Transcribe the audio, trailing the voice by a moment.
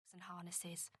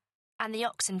harnesses, and the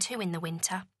oxen too in the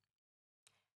winter.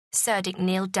 Cerdic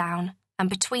kneeled down, and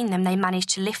between them they managed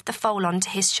to lift the foal onto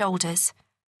his shoulders.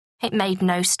 It made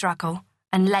no struggle,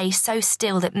 and lay so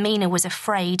still that Minna was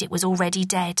afraid it was already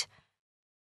dead.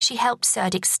 She helped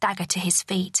Cerdic stagger to his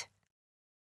feet.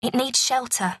 "It needs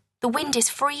shelter. The wind is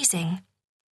freezing."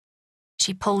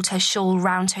 She pulled her shawl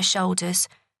round her shoulders,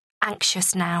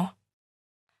 anxious now.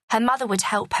 Her mother would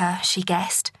help her, she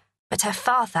guessed, but her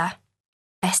father,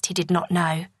 best he did not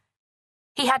know.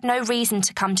 He had no reason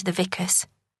to come to the vicar's,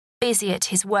 busy at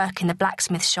his work in the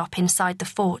blacksmith shop inside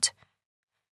the fort.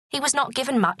 He was not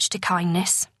given much to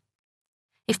kindness.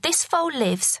 "If this foal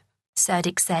lives,"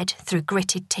 Cerdic said through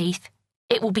gritted teeth,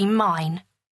 "it will be mine.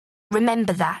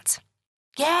 Remember that."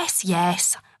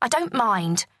 Yes, I don't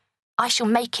mind. I shall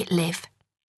make it live."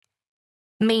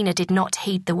 Minna did not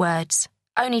heed the words,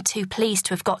 only too pleased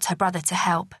to have got her brother to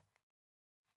help.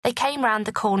 They came round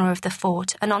the corner of the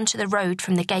fort and onto the road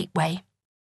from the gateway.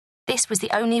 This was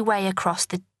the only way across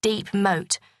the deep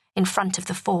moat in front of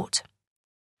the fort.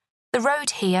 The road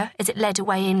here, as it led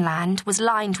away inland, was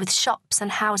lined with shops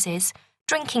and houses,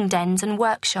 drinking dens and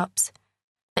workshops.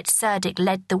 But Cerdic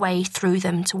led the way through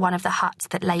them to one of the huts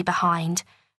that lay behind,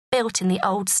 built in the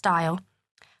old style,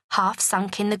 half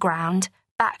sunk in the ground,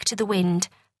 back to the wind,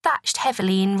 thatched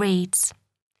heavily in reeds.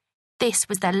 This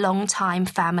was their long-time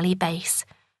family base,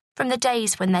 from the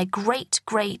days when their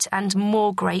great-great and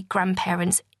more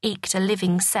great-grandparents eked a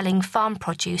living selling farm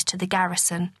produce to the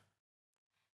garrison.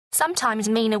 Sometimes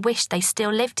Minna wished they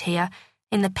still lived here,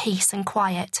 in the peace and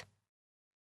quiet.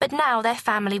 But now their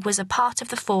family was a part of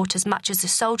the fort as much as the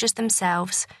soldiers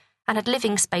themselves, and had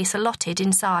living space allotted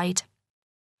inside.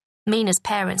 Minna's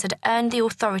parents had earned the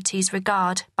authorities'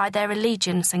 regard by their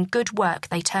allegiance and good work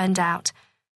they turned out,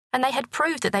 and they had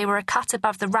proved that they were a cut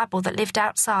above the rabble that lived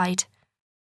outside.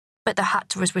 But the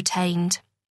hut was retained.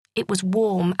 It was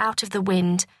warm, out of the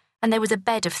wind, and there was a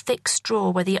bed of thick straw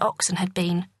where the oxen had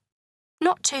been.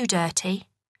 Not too dirty.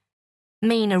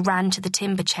 Minna ran to the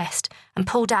timber chest and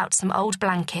pulled out some old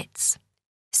blankets.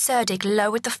 Cerdic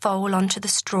lowered the foal onto the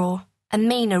straw, and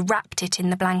Minna wrapped it in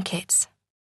the blankets.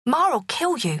 "Ma'll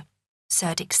kill you,"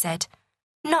 Cerdic said.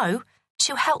 "No,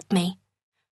 she'll help me.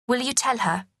 Will you tell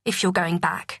her if you're going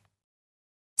back?"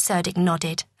 Cerdic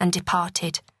nodded and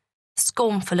departed,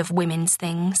 scornful of women's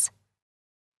things.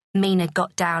 Minna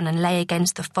got down and lay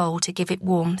against the foal to give it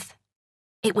warmth.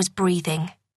 It was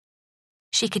breathing.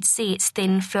 She could see its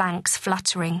thin flanks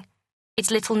fluttering, its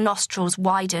little nostrils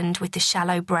widened with the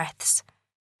shallow breaths.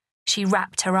 She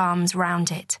wrapped her arms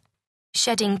round it,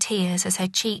 shedding tears as her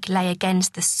cheek lay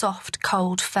against the soft,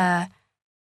 cold fur.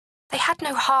 They had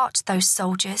no heart, those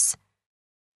soldiers.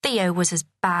 Theo was as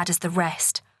bad as the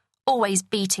rest, always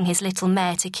beating his little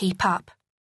mare to keep up.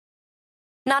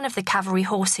 None of the cavalry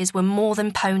horses were more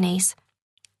than ponies,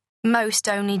 most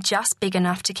only just big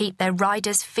enough to keep their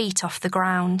riders' feet off the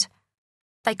ground.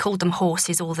 They called them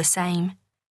horses all the same.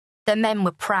 Their men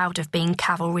were proud of being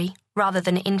cavalry rather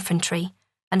than infantry,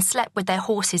 and slept with their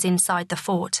horses inside the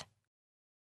fort.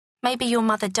 "Maybe your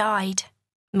mother died,"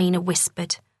 Minna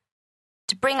whispered.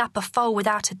 To bring up a foal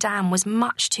without a dam was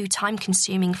much too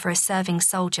time-consuming for a serving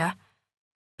soldier.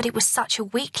 But it was such a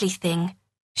weakly thing,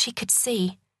 she could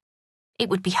see. It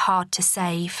would be hard to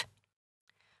save.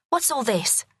 "What's all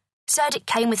this? Cerdic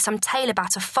came with some tale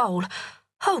about a foal.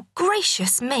 Oh,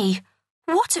 gracious me!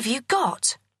 What have you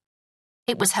got?"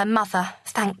 It was her mother,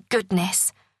 thank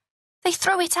goodness. "They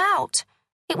threw it out.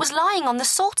 It was lying on the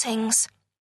saltings."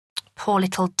 "Poor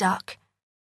little duck.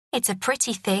 It's a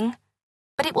pretty thing,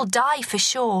 but it will die for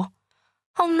sure."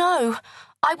 "Oh no,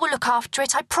 I will look after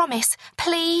it, I promise.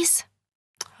 Please."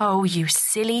 "Oh, you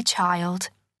silly child."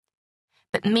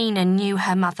 But Minna knew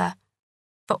her mother.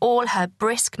 For all her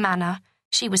brisk manner,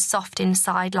 she was soft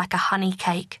inside like a honey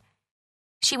cake.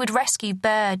 She would rescue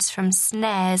birds from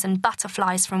snares and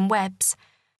butterflies from webs.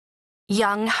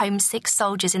 Young, homesick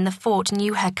soldiers in the fort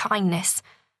knew her kindness,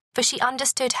 for she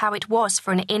understood how it was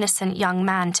for an innocent young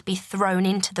man to be thrown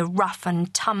into the rough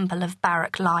and tumble of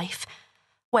barrack life,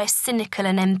 where cynical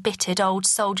and embittered old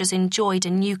soldiers enjoyed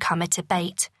a newcomer to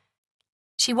bait.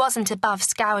 She wasn't above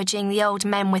scourging the old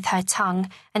men with her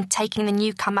tongue and taking the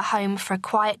newcomer home for a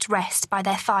quiet rest by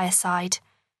their fireside.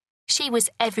 She was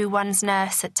everyone's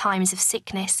nurse at times of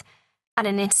sickness and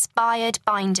an inspired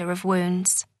binder of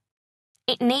wounds.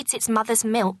 "It needs its mother's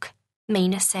milk,"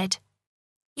 Minna said.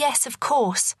 "Yes, of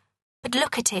course, but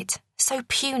look at it, so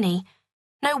puny.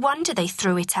 No wonder they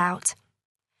threw it out.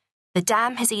 The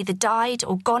dam has either died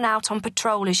or gone out on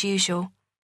patrol as usual.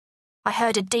 I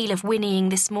heard a deal of whinnying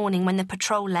this morning when the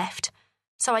patrol left,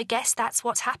 so I guess that's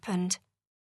what happened.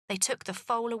 They took the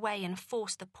foal away and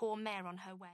forced the poor mare on her way."